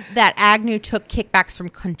is that Agnew took kickbacks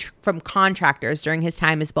from contractors during his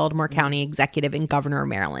time as Baltimore County executive and governor of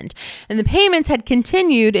Maryland. And the payments had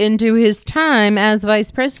continued into his time as vice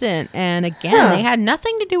president. And again, they had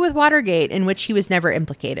nothing to do with Watergate, in which he was never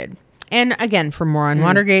implicated. And again, for more on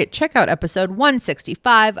Watergate, check out episode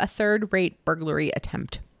 165, A Third-Rate Burglary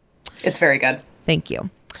Attempt. It's very good. Thank you.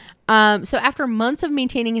 So after months of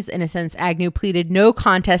maintaining his innocence, Agnew pleaded no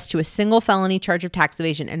contest to a single felony charge of tax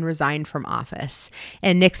evasion and resigned from office.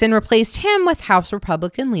 And Nixon replaced him with House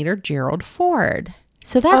Republican leader Gerald Ford.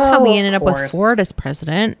 So that's how we ended up with Ford as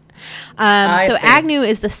president. So see. Agnew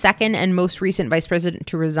is the second and most recent vice president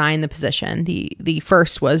to resign the position. The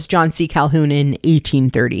first was John C. Calhoun in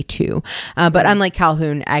 1832. But unlike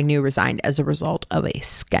Calhoun, Agnew resigned as a result of a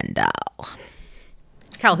scandal.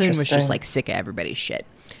 Calhoun was just like sick of everybody's shit.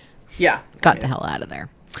 Yeah. Got the hell out of there.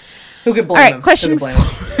 Who could blame All right, him? question Who could blame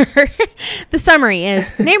him? 4. The summary is,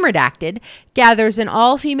 name redacted, gathers an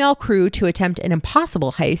all-female crew to attempt an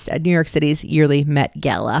impossible heist at New York City's yearly Met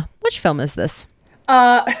Gala. Which film is this?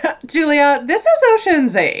 Julia, this is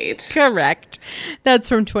Ocean's 8. Correct. That's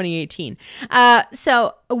from 2018.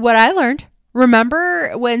 So what I learned,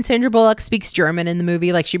 remember when Sandra Bullock speaks German in the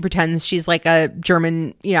movie? Like she pretends she's like a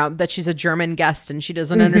German, that she's a German guest and she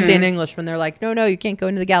doesn't understand English when they're like, no, you can't go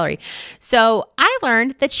into the gallery. So I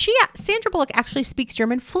learned that Sandra Bullock actually speaks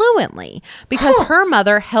German fluently because her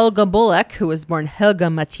mother, Helga Bullock, who was born Helga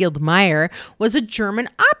Mathilde Meyer, was a German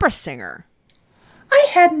opera singer. I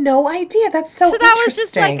had no idea. That's so interesting. So that was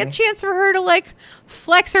just like a chance for her to like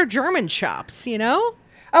flex her German chops,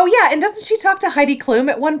 Oh yeah, and doesn't she talk to Heidi Klum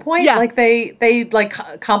at one point? Yeah. Like they like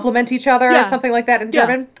compliment each other or something like that in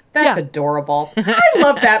German. That's adorable. I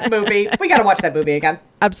love that movie. We got to watch that movie again.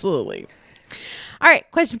 Absolutely. All right,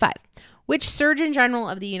 question 5. Which Surgeon General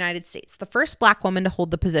of the United States, the first black woman to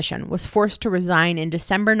hold the position, was forced to resign in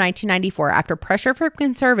December 1994 after pressure from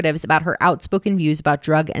conservatives about her outspoken views about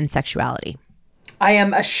drug and sexuality? I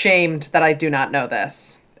am ashamed that I do not know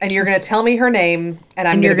this. And you're going to tell me her name, and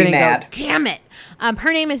I'm going to be mad. Go, damn it.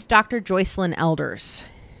 Her name is Dr. Joycelyn Elders.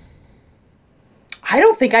 I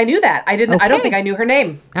don't think I knew that. I don't Okay. think I knew her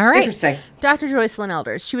name. All right. Interesting. Dr. Joycelyn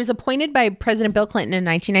Elders. She was appointed by President Bill Clinton in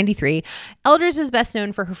 1993. Elders is best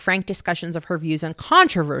known for her frank discussions of her views on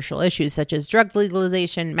controversial issues such as drug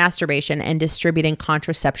legalization, masturbation, and distributing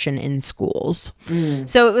contraception in schools.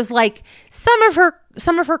 So it was like some of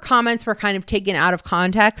her comments were kind of taken out of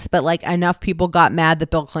context, but like enough people got mad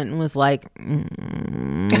that Bill Clinton was like,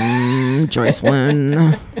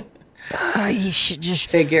 Joycelyn, you should just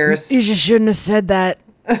Figures. You just shouldn't have said that.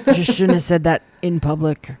 You just shouldn't have said that in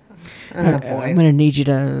public. Oh, boy. I'm going to need you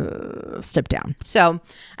to step down. So,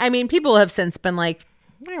 I mean, people have since been like,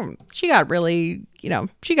 she got really,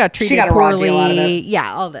 she got treated got a raw poorly. deal out of it.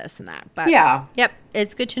 Yeah, all this and that. But Yeah. Yep.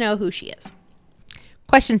 It's good to know who she is.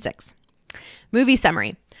 Question 6. Movie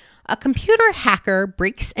summary. A computer hacker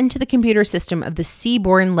breaks into the computer system of the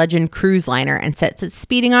Seabourn Legend cruise liner and sets it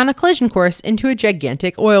speeding on a collision course into a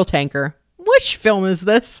gigantic oil tanker. Which film is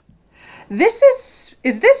this?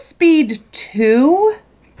 Is this Speed 2?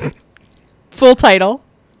 Full title.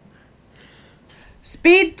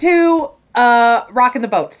 Speed 2, Rockin' the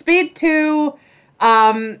Boat. Speed 2,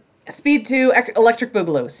 Electric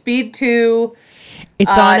Boogaloo. Speed 2,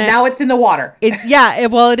 It's on it. Now it's in the water. It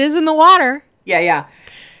is in the water. Yeah.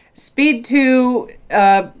 Speed to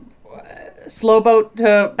slow boat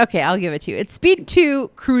to... Okay, I'll give it to you. It's Speed 2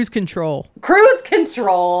 Cruise Control. Cruise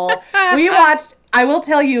Control. We watched... I will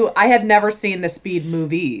tell you, I had never seen the Speed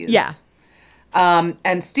movies. Yeah.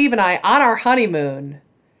 And Steve and I, on our honeymoon,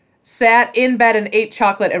 sat in bed and ate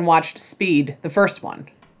chocolate and watched Speed, the first one.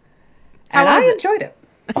 And I enjoyed it.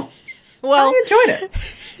 Well, I enjoyed it.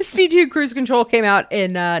 Speed 2 Cruise Control came out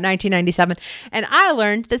in 1997, and I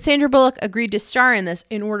learned that Sandra Bullock agreed to star in this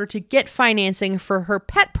in order to get financing for her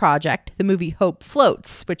pet project, the movie Hope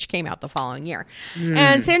Floats, which came out the following year.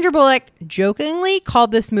 And Sandra Bullock jokingly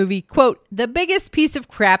called this movie, quote, the biggest piece of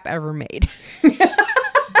crap ever made.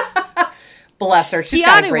 Bless her. She's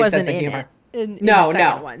got a great sense of humor. In the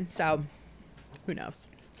second one, so who knows?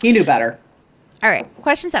 He knew better. All right,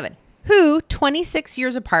 question 7. Who, 26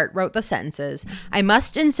 years apart, wrote the sentences, I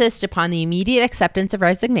must insist upon the immediate acceptance of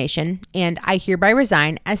resignation, and I hereby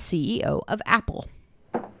resign as CEO of Apple?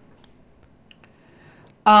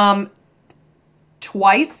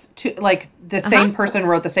 Twice? The same person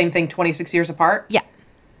wrote the same thing 26 years apart? Yeah.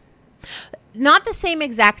 Not the same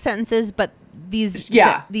exact sentences, but these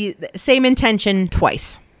the same intention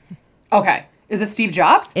twice. Okay. Is it Steve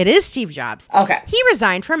Jobs? It is Steve Jobs. Okay. He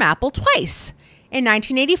resigned from Apple twice. In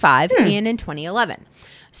 1985 and in 2011.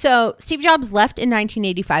 So Steve Jobs left in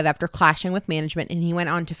 1985 after clashing with management, and he went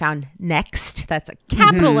on to found Next. That's a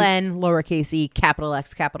capital N, lowercase e, capital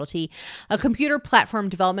X, capital T, a computer platform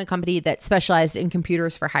development company that specialized in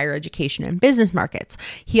computers for higher education and business markets.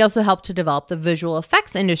 He also helped to develop the visual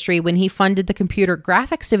effects industry when he funded the computer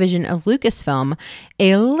graphics division of Lucasfilm,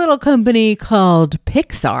 a little company called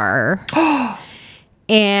Pixar.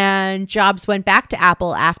 And Jobs went back to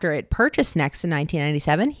Apple after it purchased Next in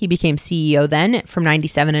 1997. He became CEO then from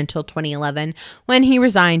 97 until 2011 when he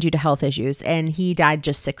resigned due to health issues. And he died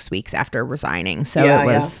just 6 weeks after resigning. So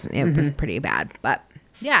it was pretty bad. But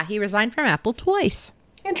yeah, he resigned from Apple twice.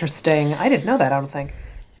 Interesting. I didn't know that, I don't think.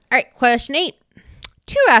 All right, question 8.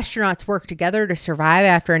 2 astronauts work together to survive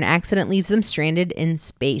after an accident leaves them stranded in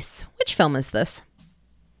space. Which film is this?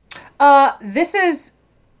 This is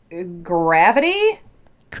Gravity.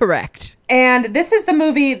 Correct. And this is the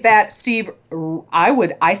movie that Steve,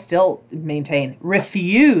 I still maintain,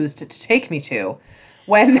 refused to take me to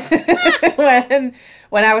when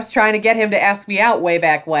when I was trying to get him to ask me out way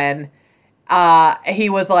back when. He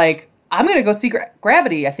was like, I'm going to go see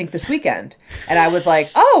Gravity, I think, this weekend. And I was like,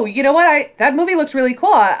 oh, you know what? That movie looks really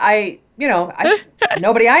cool.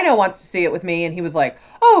 Nobody I know wants to see it with me. And he was like,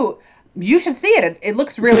 oh, you should see it. It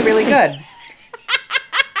looks really, really good.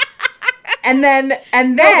 And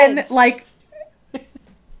then, like,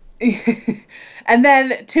 and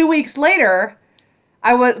then 2 weeks later,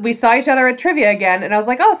 we saw each other at trivia again, and I was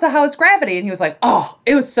like, oh, so how was Gravity? And he was like, oh,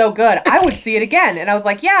 it was so good. I would see it again. And I was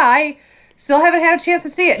like, yeah, I still haven't had a chance to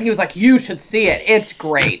see it. And he was like, you should see it. It's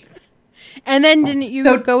great. And then didn't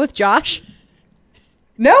you go with Josh?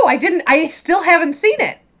 No, I didn't. I still haven't seen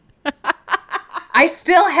it. I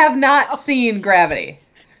still have not seen Gravity.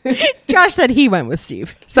 Josh said he went with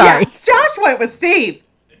Steve. Sorry. Yeah, Josh went with Steve.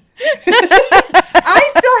 I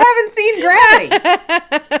still haven't seen Gravity.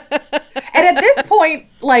 And at this point,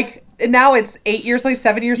 like, now it's 8 years later,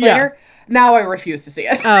 7 years later, now I refuse to see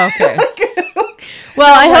it. Oh, okay.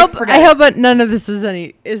 Well, I hope that none of this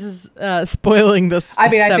is spoiling this. I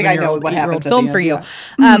mean, I think I know what happens film for you.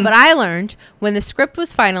 But I learned when the script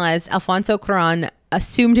was finalized, Alfonso Cuarón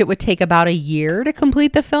assumed it would take about a year to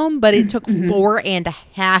complete the film, but it took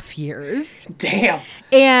 4.5 years. Damn.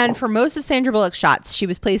 And for most of Sandra Bullock's shots, she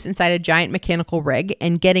was placed inside a giant mechanical rig,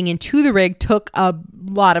 and getting into the rig took a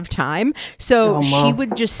lot of time. So she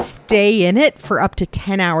would just stay in it for up to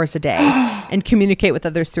 10 hours a day and communicate with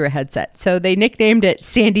others through a headset. So they nicknamed it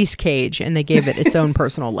Sandy's Cage, and they gave it its own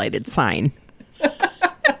personal lighted sign.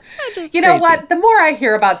 You know what? The more I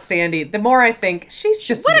hear about Sandy, the more I think she's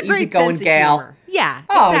just an easygoing gal. Yeah.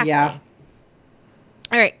 Oh, exactly. yeah.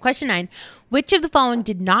 All right. Question 9. Which of the following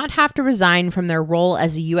did not have to resign from their role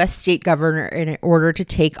as a U.S. state governor in order to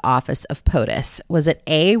take office of POTUS? Was it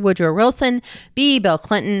A, Woodrow Wilson, B, Bill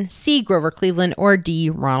Clinton, C, Grover Cleveland, or D,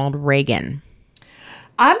 Ronald Reagan?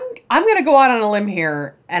 I'm going to go out on a limb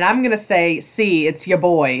here, and I'm going to say C, it's your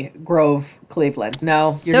boy, Grove Cleveland.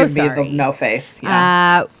 No, you're giving me the no face.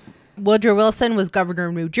 Yeah. Woodrow Wilson was governor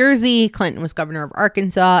of New Jersey, Clinton was governor of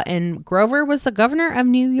Arkansas, and Grover was the governor of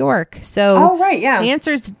New York. So the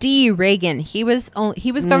answer is D, Reagan. He was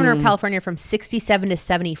governor of California from 1967 to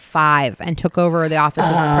 1975 and took over the office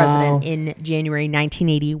of president in January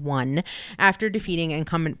 1981 after defeating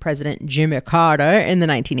incumbent President Jimmy Carter in the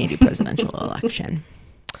 1980 presidential election.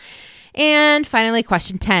 And finally,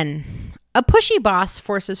 question 10. A pushy boss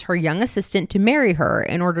forces her young assistant to marry her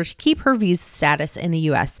in order to keep her visa status in the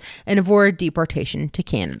U.S. and avoid deportation to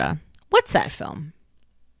Canada. What's that film?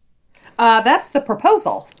 That's The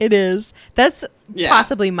Proposal. It is. That's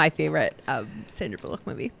possibly my favorite Sandra Bullock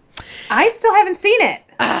movie. I still haven't seen it.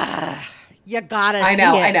 You gotta see it.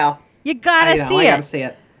 I know. You gotta see I it. gotta see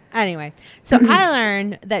it. Anyway, so I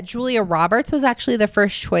learned that Julia Roberts was actually the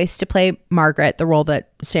first choice to play Margaret, the role that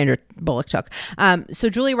Sandra Bullock took. So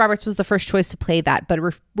Julia Roberts was the first choice to play that, but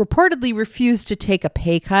reportedly refused to take a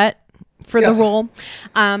pay cut for the role.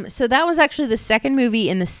 So that was actually the second movie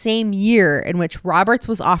in the same year in which Roberts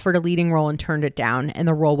was offered a leading role and turned it down, and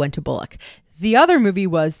the role went to Bullock. The other movie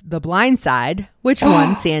was The Blind Side, which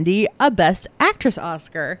won Sandy a Best Actress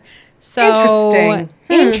Oscar. So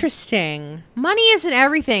interesting. Money isn't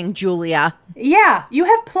everything, Julia. Yeah, you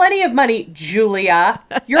have plenty of money, Julia.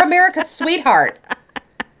 You're America's sweetheart.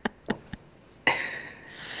 And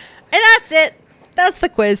that's it. That's the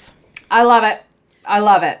quiz. I love it. I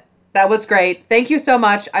love it. That was great. Thank you so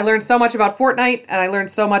much. I learned so much about Fortnite, and I learned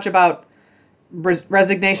so much about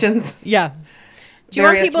resignations. Yeah. Do you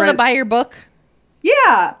want people to buy your book?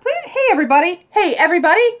 Yeah. Hey, everybody. Hey,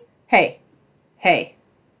 everybody. Hey.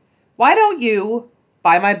 Why don't you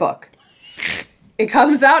buy my book? It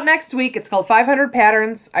comes out next week. It's called 500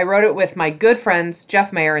 Patterns. I wrote it with my good friends,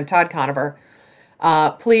 Jeff Mayer and Todd Conover.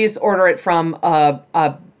 Please order it from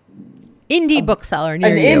indie bookseller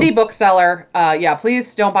near you. Indie bookseller. Yeah,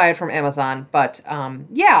 please don't buy it from Amazon. But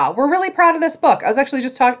yeah, we're really proud of this book. I was actually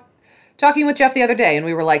just talking with Jeff the other day, and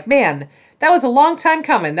we were like, man, that was a long time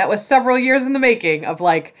coming. That was several years in the making of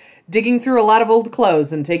like digging through a lot of old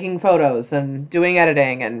clothes and taking photos and doing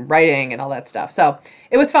editing and writing and all that stuff. So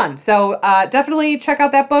it was fun. So definitely check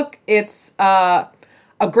out that book. It's a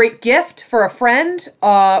great gift for a friend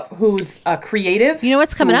who's creative. You know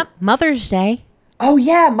what's coming up? Mother's Day. Oh,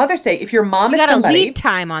 yeah, Mother's Day. If your mom is somebody... You got a lead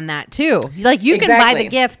time on that, too. Like, you can buy the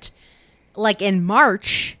gift, like, in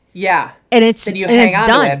March. Yeah. And it's then you hang on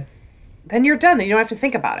to it. Then you're done. Then you don't have to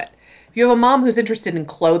think about it. If you have a mom who's interested in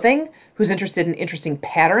clothing, who's interested in interesting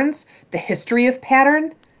patterns, the history of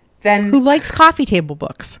pattern, then... Who likes coffee table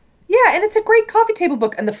books. Yeah, and it's a great coffee table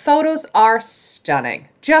book, and the photos are stunning.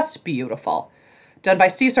 Just beautiful. Done by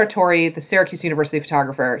Steve Sartori, the Syracuse University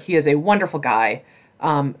photographer. He is a wonderful guy.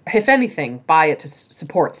 If anything, buy it to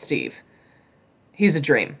support Steve. He's a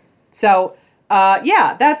dream. So,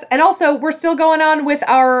 yeah, and also we're still going on with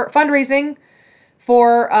our fundraising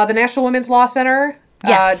for the National Women's Law Center.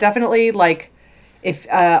 Yes. Definitely, like, if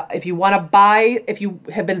you want to buy, if you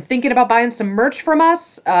have been thinking about buying some merch from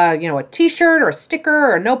us, a t-shirt or a sticker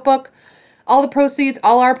or a notebook, all our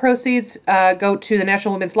proceeds go to the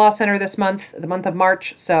National Women's Law Center this month, the month of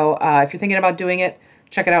March. So if you're thinking about doing it,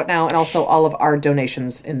 check it out now. And also all of our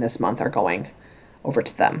donations in this month are going over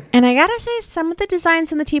to them. And I got to say, some of the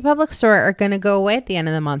designs in the TeePublic store are going to go away at the end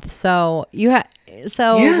of the month. So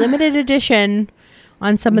limited edition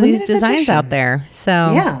on some of these designs out there. So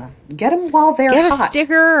yeah, get them while they're hot. Get a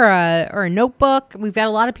sticker or a notebook. We've got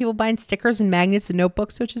a lot of people buying stickers and magnets and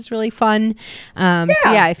notebooks, which is really fun. So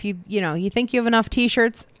yeah, if you think you have enough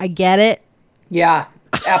t-shirts, I get it. Yeah,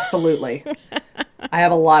 absolutely. I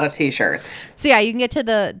have a lot of t-shirts. So yeah, you can get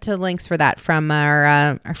to links for that from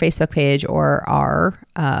our Facebook page or our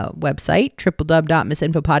website,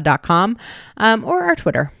 www.missinfopod.com, or our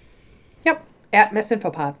Twitter. Yep,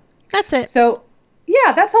 @missinfopod. That's it. So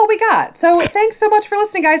yeah, that's all we got. So thanks so much for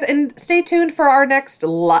listening, guys, and stay tuned for our next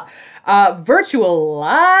virtual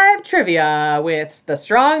live trivia with the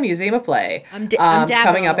Strong Museum of Play. I'm dabbing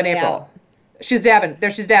coming up in April. Out. She's dabbing.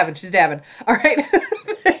 There, she's dabbing. All right.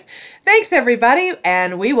 Thanks, everybody,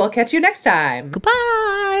 and we will catch you next time.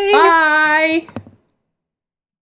 Goodbye. Bye.